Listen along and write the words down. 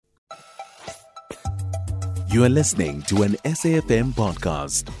You are listening to an SAFM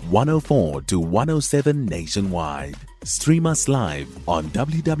podcast, 104 to 107 nationwide. Stream us live on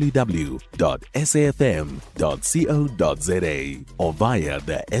www.safm.co.za or via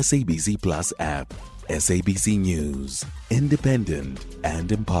the SABC Plus app. SABC News, independent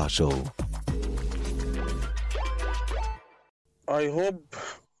and impartial. I hope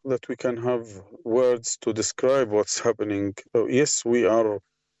that we can have words to describe what's happening. Yes, we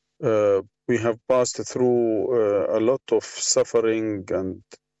have passed through a lot of suffering and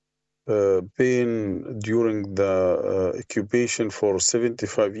pain during the occupation for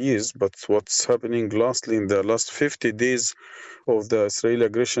 75 years, but what's happening lastly in the last 50 days of the Israeli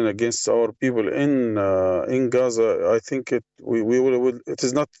aggression against our people in Gaza, I think it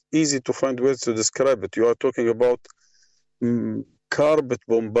is not easy to find words to describe it. You are talking about carpet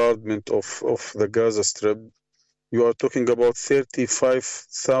bombardment of the Gaza Strip. You are talking about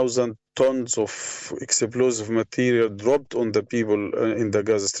 35,000 tons of explosive material dropped on the people in the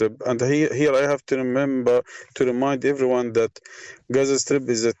Gaza Strip. And here I have to remind everyone that Gaza Strip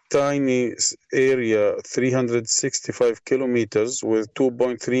is a tiny area, 365 kilometers with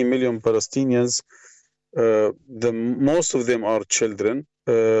 2.3 million Palestinians. Most of them are children,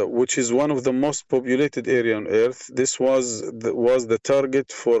 which is one of the most populated area on earth. This was the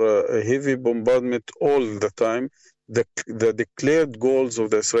target for a heavy bombardment all the time. The declared goals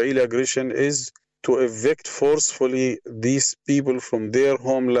of the Israeli aggression is to evict forcefully these people from their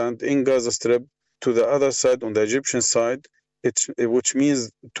homeland in Gaza Strip to the other side, on the Egyptian side, which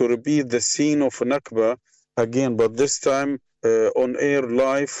means to repeat the scene of Nakba again, but this time on air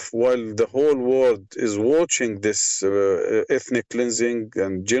live, while the whole world is watching this ethnic cleansing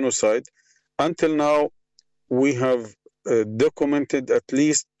and genocide. Until now, we have documented at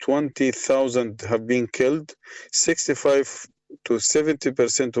least 20,000 have been killed. 65 to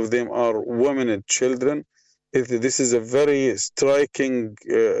 70% of them are women and children. This is a very striking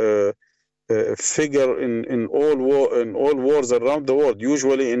figure in all wars around the world.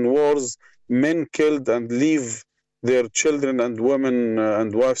 Usually in wars, men killed and leave their children and women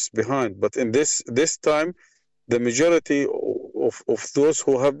and wives behind. But in this time, the majority of those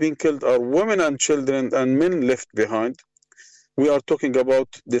who have been killed are women and children and men left behind. We are talking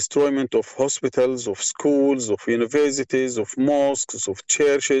about destroyment of hospitals, of schools, of universities, of mosques, of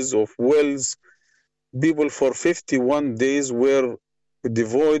churches, of wells. People for 51 days were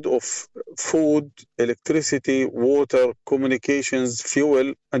devoid of food, electricity, water, communications,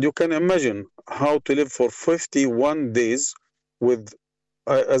 fuel. And you can imagine how to live for 51 days with,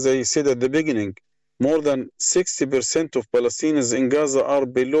 as I said at the beginning, more than 60% of Palestinians in Gaza are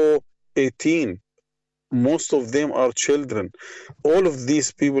below 18. Most of them are children. All of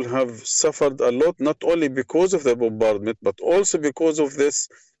these people have suffered a lot, not only because of the bombardment, but also because of this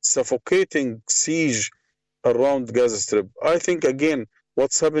suffocating siege around Gaza Strip. I think, again,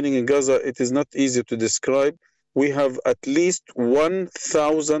 what's happening in Gaza, it is not easy to describe. We have at least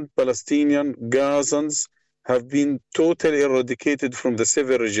 1,000 Palestinian Gazans have been totally eradicated from the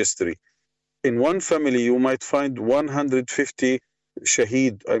civil registry. In one family, you might find 150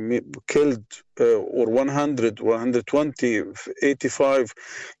 shaheed, killed, or 100, 120, 85.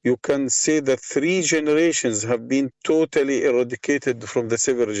 You can say that 3 generations have been totally eradicated from the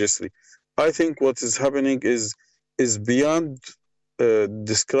civil registry. I think what is happening is beyond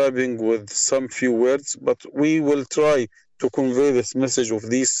describing with some few words, but we will try to convey this message of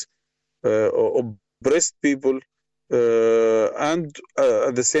these oppressed people, and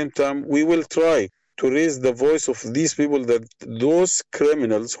at the same time, we will try to raise the voice of these people, that those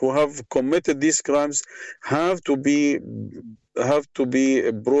criminals who have committed these crimes have to be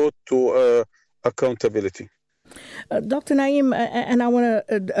brought to accountability. Dr. Naim, and I want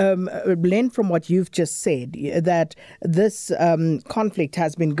to blend from what you've just said, that this conflict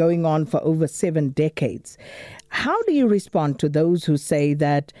has been going on for over 7 decades. How do you respond to those who say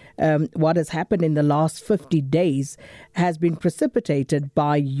that what has happened in the last 50 days has been precipitated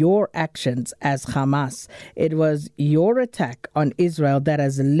by your actions as Hamas? It was your attack on Israel that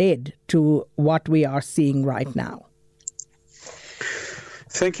has led to what we are seeing right now.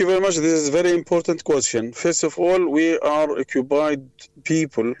 Thank you very much. This is a very important question. First of all, we are occupied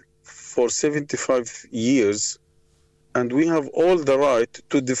people for 75 years, and we have all the right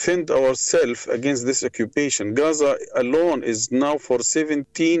to defend ourselves against this occupation. Gaza alone is now for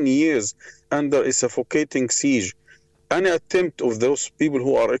 17 years under a suffocating siege. Any attempt of those people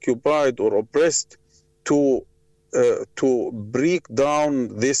who are occupied or oppressed to break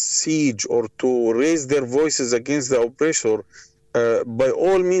down this siege or to raise their voices against the oppressor, by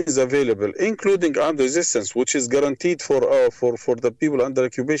all means available, including armed resistance, which is guaranteed for the people under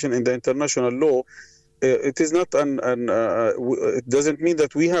occupation in the international law. it is not it doesn't mean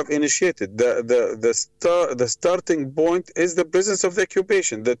that we have initiated. The starting point is the presence of the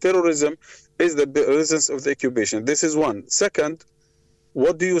occupation. The terrorism is the presence of the occupation. This is one. Second,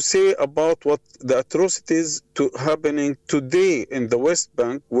 what do you say about what the atrocities happening today in the West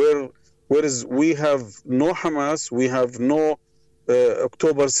Bank, whereas we have no Hamas, we have no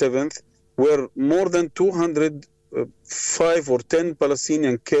October 7th, where more than 205 or 10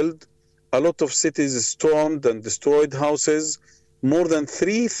 Palestinians killed, a lot of cities stormed and destroyed houses, more than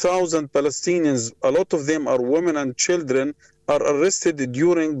 3,000 Palestinians, a lot of them are women and children, are arrested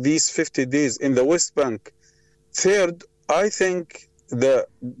during these 50 days in the West Bank. Third, I think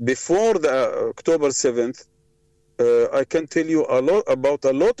before the October 7th, I can tell you a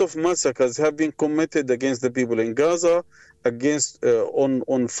lot of massacres have been committed against the people in Gaza,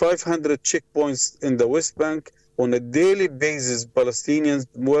 on 500 checkpoints in the West Bank. On a daily basis, Palestinians,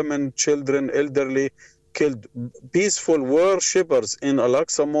 women, children, elderly, killed. Peaceful worshippers in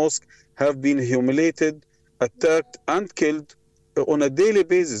Al-Aqsa Mosque have been humiliated, attacked, and killed on a daily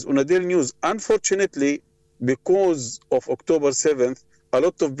basis, on a daily news. Unfortunately, because of October 7th, a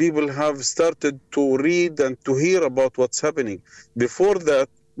lot of people have started to read and to hear about what's happening. Before that,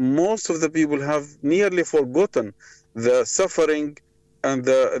 most of the people have nearly forgotten the suffering and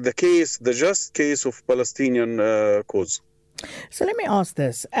the just case of Palestinian cause. So let me ask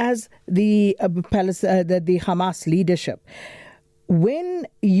this. As the Hamas leadership, when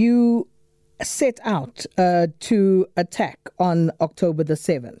you set out to attack on October the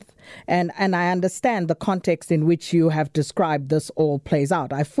 7th, and I understand the context in which you have described this all plays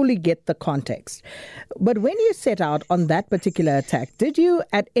out. I fully get the context. But when you set out on that particular attack, did you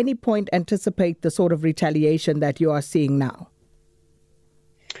at any point anticipate the sort of retaliation that you are seeing now?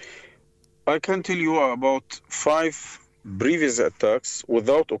 I can tell you about 5 previous attacks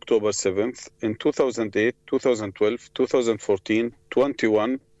without October 7th in 2008, 2012, 2014,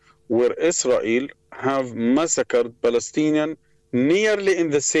 21, where Israel have massacred Palestinians nearly in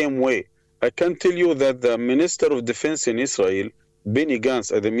the same way. I can tell you that the Minister of Defense in Israel, Benny Gantz,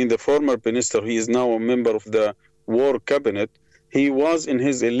 the former minister, he is now a member of the war cabinet. He was in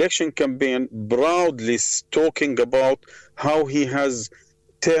his election campaign proudly talking about how he has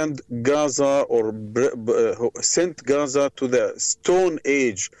turned Gaza or sent Gaza to the Stone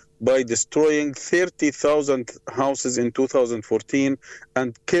Age by destroying 30,000 houses in 2014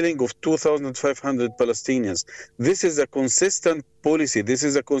 and killing of 2,500 Palestinians. This is a consistent policy. This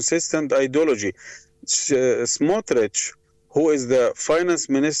is a consistent ideology. Smotrich, who is the finance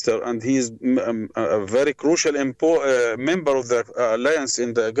minister, and he is a very crucial member of the alliance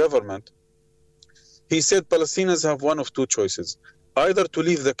in the government, he said Palestinians have one of two choices: either to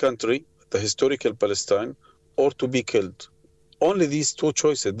leave the country, the historical Palestine, or to be killed. Only these two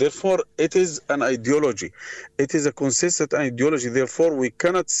choices. Therefore, it is an ideology. It is a consistent ideology. Therefore, we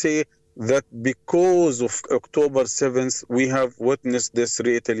cannot say that because of October 7th, we have witnessed this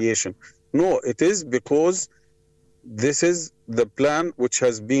retaliation. No, it is because this is the plan which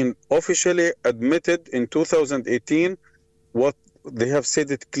has been officially admitted in 2018. What they have said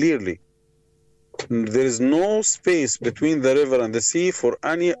it clearly. There is no space between the river and the sea for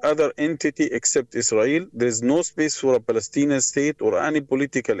any other entity except Israel. There is no space for a Palestinian state or any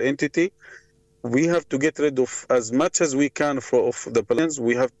political entity. We have to get rid of as much as we can of the Palestinians.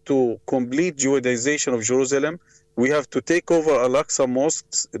 We have to complete Judaization of Jerusalem. We have to take over Al-Aqsa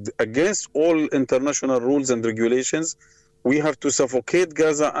mosques against all international rules and regulations. We have to suffocate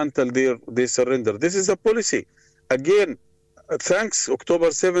Gaza until they surrender. This is a policy. Again, thanks October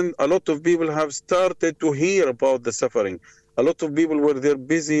 7th, a lot of people have started to hear about the suffering. A lot of people were there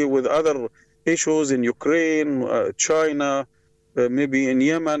busy with other issues in Ukraine, China, maybe in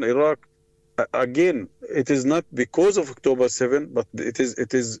Yemen, Iraq. Again, it is not because of October 7th, but it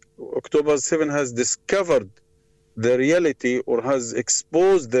is October 7th has discovered the reality or has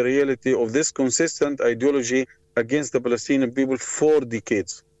exposed the reality of this consistent ideology against the Palestinian people for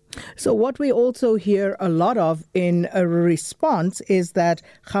decades. So what we also hear a lot of in a response is that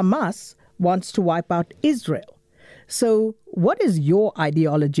Hamas wants to wipe out Israel. So what is your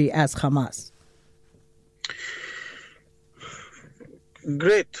ideology as Hamas?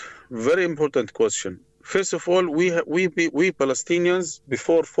 Great. Very important question. First of all, we Palestinians,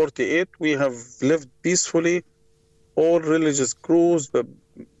 before 48, we have lived peacefully, all religious groups,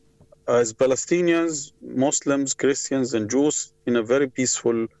 as Palestinians, Muslims, Christians, and Jews in a very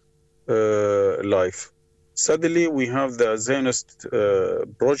peaceful life. Suddenly, we have the Zionist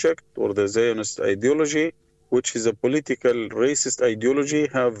project or the Zionist ideology, which is a political racist ideology,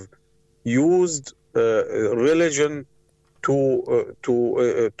 have used religion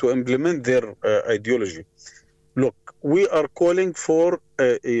to implement their ideology. Look, we are calling for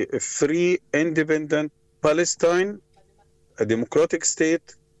a free, independent Palestine, a democratic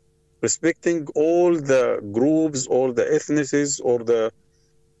state, respecting all the groups, all the ethnicities,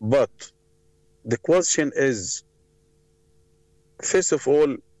 but the question is, first of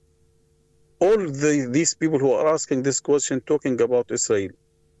all these people who are asking this question, talking about Israel,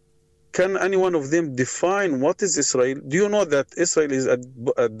 can any one of them define what is Israel? Do you know that Israel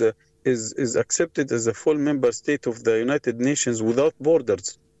is accepted as a full member state of the United Nations without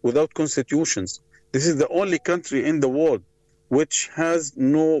borders, without constitutions? This is the only country in the world which has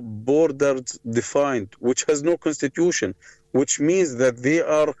no borders defined, which has no constitution, which means that they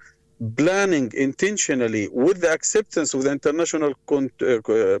are planning intentionally, with the acceptance of the international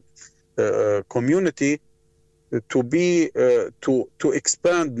community, to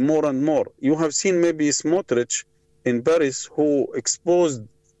expand more and more. You have seen maybe Smotrich in Paris, who exposed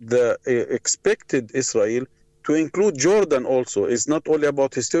the expected Israel to include Jordan also. It's not only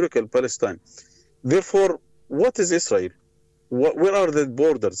about historical Palestine. Therefore, what is Israel? Where are the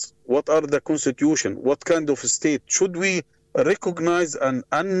borders? What are the constitution? What kind of state? Should we recognize an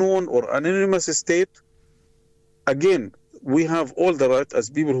unknown or anonymous state? Again, we have all the right as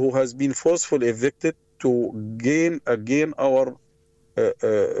people who has been forcefully evicted to gain again our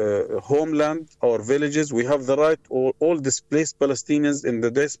homeland, our villages. We have the right, all displaced Palestinians in the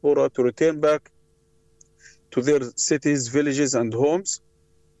diaspora, to return back to their cities, villages, and homes.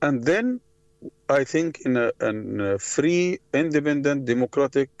 And then I think in a free, independent,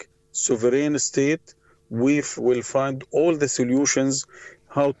 democratic, sovereign state, we will find all the solutions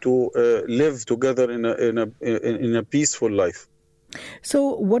how to live together in a peaceful life.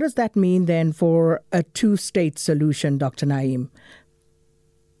 So what does that mean then for a two-state solution, Dr. Naim?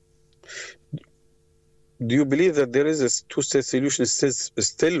 Do you believe that there is a two-state solution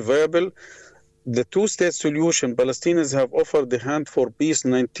still viable? The two-state solution, Palestinians have offered the hand for peace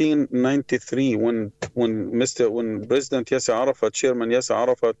in 1993 when President Yasser Arafat, Chairman Yasser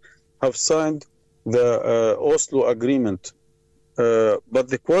Arafat, have signed the Oslo Agreement. But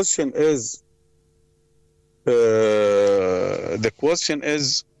the question is,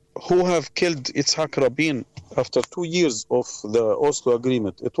 who have killed Yitzhak Rabin after 2 years of the Oslo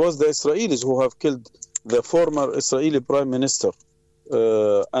Agreement? It was the Israelis who have killed the former Israeli Prime Minister.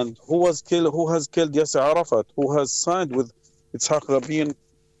 And who has killed Yasser Arafat, who has signed with Yitzhak Rabin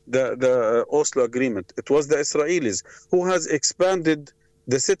the Oslo Agreement? It was the Israelis who has expanded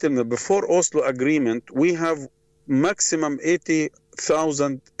the settlement. Before Oslo Agreement, we have maximum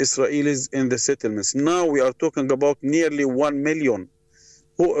 80,000 Israelis in the settlements. Now we are talking about nearly 1 million.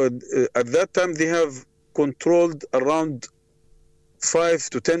 Who at that time they have controlled around 5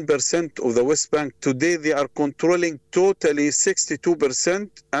 to 10% of the West Bank. Today they are controlling totally 62%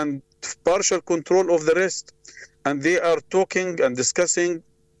 and partial control of the rest. And they are talking and discussing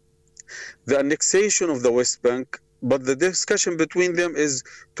the annexation of the West Bank, but the discussion between them is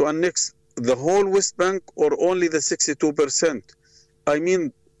to annex the whole West Bank or only the 62%. I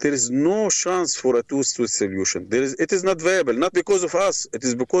mean, there is no chance for a two-state solution. It is not viable, not because of us. It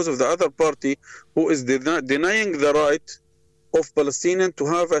is because of the other party who is denying the right of Palestinians to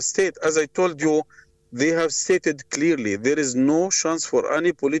have a state. As I told you, they have stated clearly there is no chance for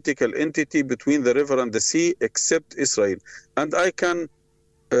any political entity between the river and the sea except Israel. And I can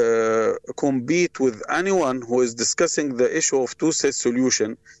compete with anyone who is discussing the issue of two-state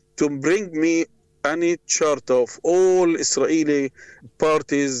solution to bring me any chart of all Israeli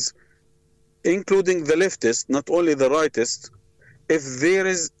parties, including the leftists, not only the rightists, if there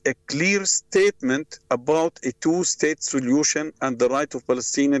is a clear statement about a two-state solution and the right of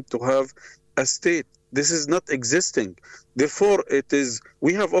Palestinians to have a state. This is not existing. Therefore,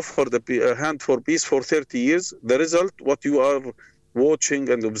 we have offered a hand for peace for 30 years. The result, what you are watching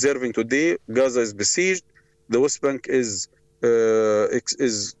and observing today, Gaza is besieged. The West Bank is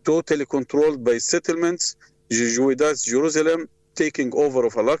totally controlled by settlements. Jerusalem taking over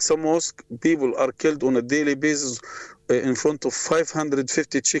of Al-Aqsa Mosque. People are killed on a daily basis in front of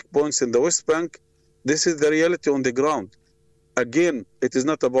 550 checkpoints in the West Bank. This is the reality on the ground. Again, it is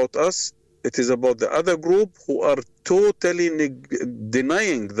not about us. It is about the other group who are totally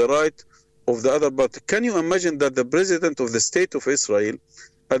denying the right of the other. But can you imagine that the president of the state of Israel,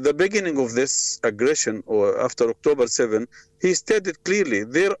 at the beginning of this aggression or after October 7, he stated clearly,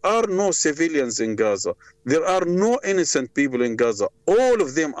 there are no civilians in Gaza. There are no innocent people in Gaza. All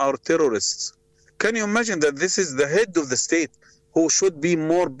of them are terrorists. Can you imagine that this is the head of the state who should be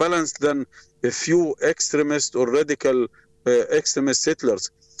more balanced than a few extremist or radical extremist settlers?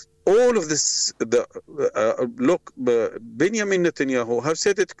 all of this, Benjamin Netanyahu have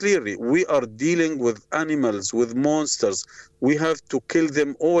said it clearly. We are dealing with animals, with monsters. We have to kill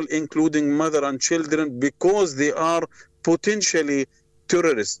them all, including mother and children, because they are potentially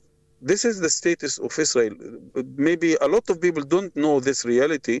terrorists. This is the status of Israel. Maybe a lot of people don't know this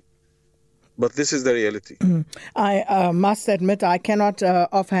reality, but this is the reality. I must admit, I cannot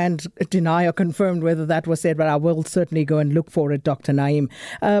offhand deny or confirm whether that was said, but I will certainly go and look for it, Dr. Naim.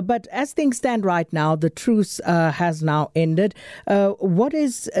 But as things stand right now, the truce has now ended. What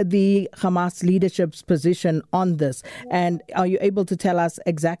is the Hamas leadership's position on this? And are you able to tell us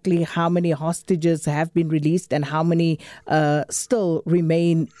exactly how many hostages have been released and how many still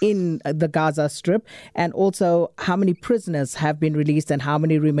remain in the Gaza Strip? And also, how many prisoners have been released and how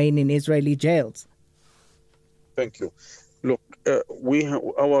many remain in Israeli jails? Thank you. Look,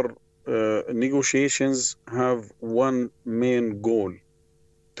 our negotiations have one main goal: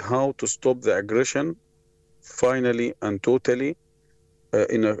 how to stop the aggression, finally and totally,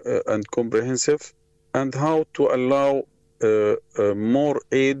 and comprehensive, and how to allow more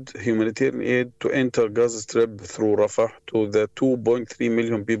aid, humanitarian aid, to enter Gaza Strip through Rafah to the 2.3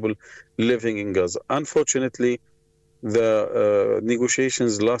 million people living in Gaza. Unfortunately, the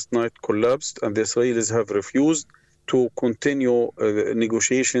negotiations last night collapsed, and the Israelis have refused to continue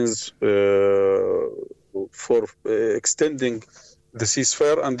negotiations for extending the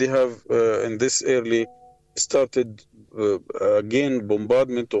ceasefire, and they have in this early started again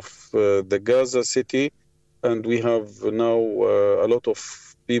bombardment of the Gaza city, and we have now a lot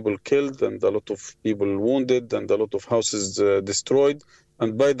of people killed and a lot of people wounded and a lot of houses destroyed.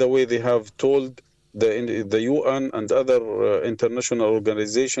 And by the way, they have told the UN and other international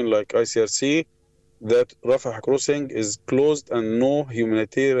organizations like ICRC that Rafah crossing is closed and no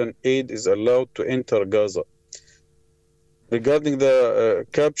humanitarian aid is allowed to enter Gaza. Regarding the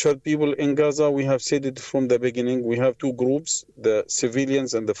captured people in Gaza, we have said it from the beginning. We have two groups, the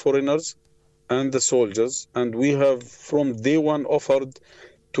civilians and the foreigners and the soldiers. And we have from day one offered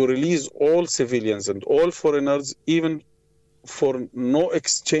to release all civilians and all foreigners, even for no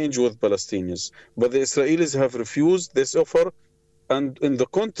exchange with Palestinians. But the Israelis have refused this offer, and in the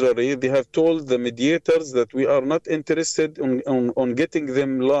contrary, they have told the mediators that we are not interested on getting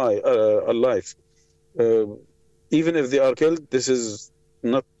them alive. Even if they are killed, this is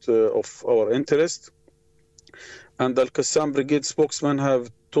not of our interest. And Al-Qassam Brigade spokesman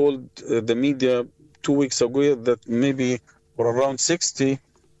have told the media 2 weeks ago that maybe around 60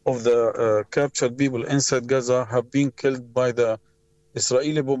 of the captured people inside Gaza have been killed by the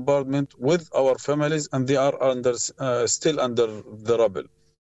Israeli bombardment with our families, and they are still under the rubble.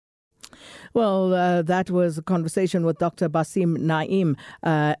 Well, that was a conversation with Dr. Basim Naim.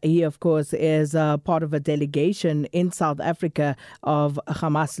 He, of course, is part of a delegation in South Africa of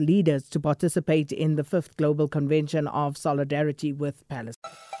Hamas leaders to participate in the 5th Global Convention of Solidarity with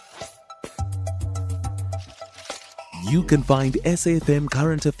Palestine. You can find SAFM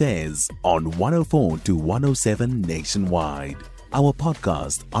Current Affairs on 104 to 107 nationwide. Our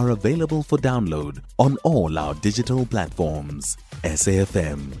podcasts are available for download on all our digital platforms.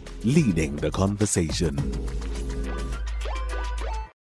 SAFM, leading the conversation.